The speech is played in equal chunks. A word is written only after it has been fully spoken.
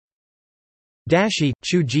Dashi,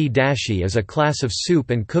 chuji dashi is a class of soup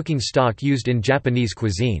and cooking stock used in Japanese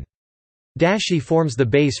cuisine. Dashi forms the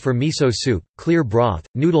base for miso soup, clear broth,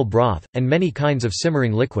 noodle broth, and many kinds of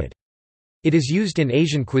simmering liquid. It is used in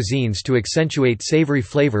Asian cuisines to accentuate savory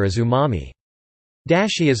flavor as umami.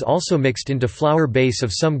 Dashi is also mixed into flour base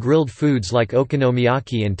of some grilled foods like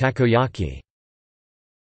okonomiyaki and takoyaki.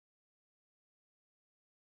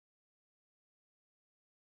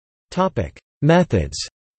 Methods.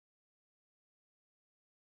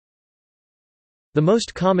 The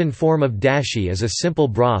most common form of dashi is a simple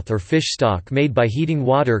broth or fish stock made by heating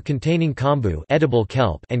water containing kombu, edible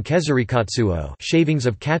kelp, and kezurikatsuo, shavings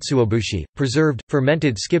of katsuobushi, preserved,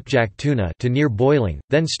 fermented skipjack tuna, to near boiling,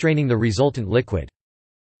 then straining the resultant liquid.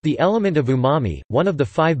 The element of umami, one of the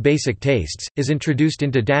 5 basic tastes, is introduced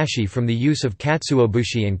into dashi from the use of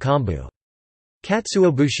katsuobushi and kombu.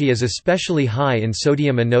 Katsuobushi is especially high in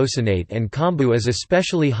sodium inosinate and kombu is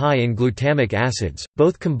especially high in glutamic acids.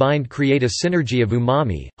 Both combined create a synergy of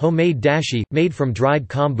umami. Homemade dashi, made from dried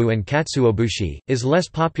kombu and katsuobushi, is less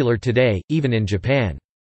popular today, even in Japan.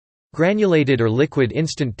 Granulated or liquid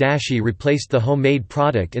instant dashi replaced the homemade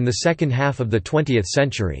product in the second half of the 20th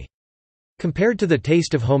century. Compared to the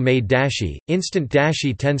taste of homemade dashi, instant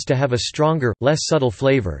dashi tends to have a stronger, less subtle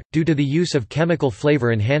flavor, due to the use of chemical flavor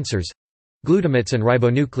enhancers, glutamates and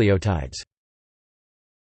ribonucleotides.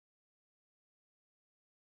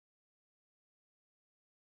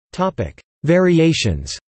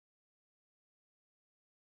 Variations.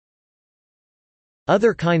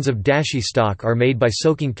 Other kinds of dashi stock are made by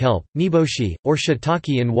soaking kelp, niboshi, or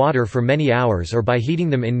shiitake in water for many hours or by heating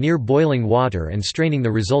them in near boiling water and straining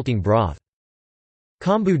the resulting broth.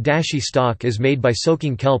 Kombu dashi stock is made by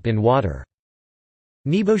soaking kelp in water.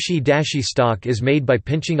 Niboshi dashi stock is made by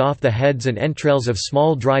pinching off the heads and entrails of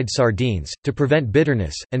small dried sardines, to prevent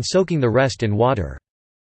bitterness, and soaking the rest in water.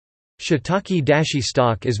 Shiitake dashi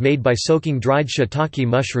stock is made by soaking dried shiitake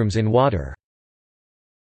mushrooms in water.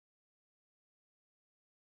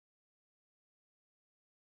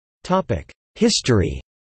 History.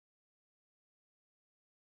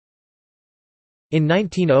 In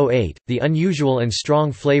 1908, the unusual and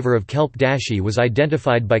strong flavor of kelp dashi was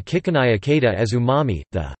identified by Kikanai Ikeda as umami,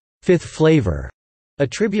 the fifth flavor,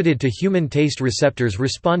 attributed to human taste receptors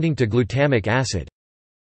responding to glutamic acid.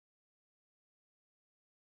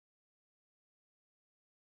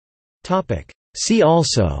 See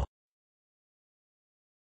also: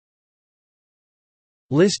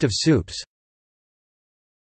 List of soups.